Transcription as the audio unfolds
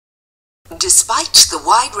Despite the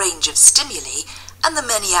wide range of stimuli and the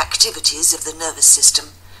many activities of the nervous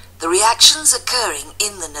system, the reactions occurring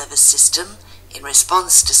in the nervous system in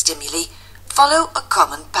response to stimuli follow a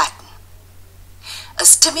common pattern. A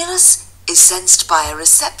stimulus is sensed by a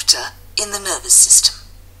receptor in the nervous system.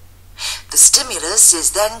 The stimulus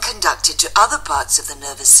is then conducted to other parts of the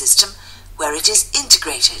nervous system where it is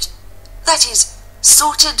integrated, that is,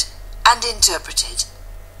 sorted and interpreted,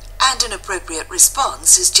 and an appropriate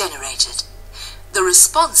response is generated. The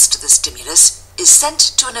response to the stimulus is sent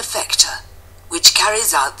to an effector, which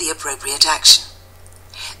carries out the appropriate action.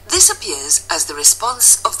 This appears as the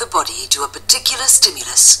response of the body to a particular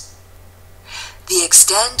stimulus. The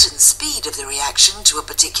extent and speed of the reaction to a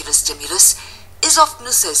particular stimulus is often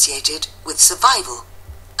associated with survival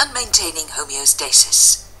and maintaining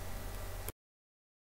homeostasis.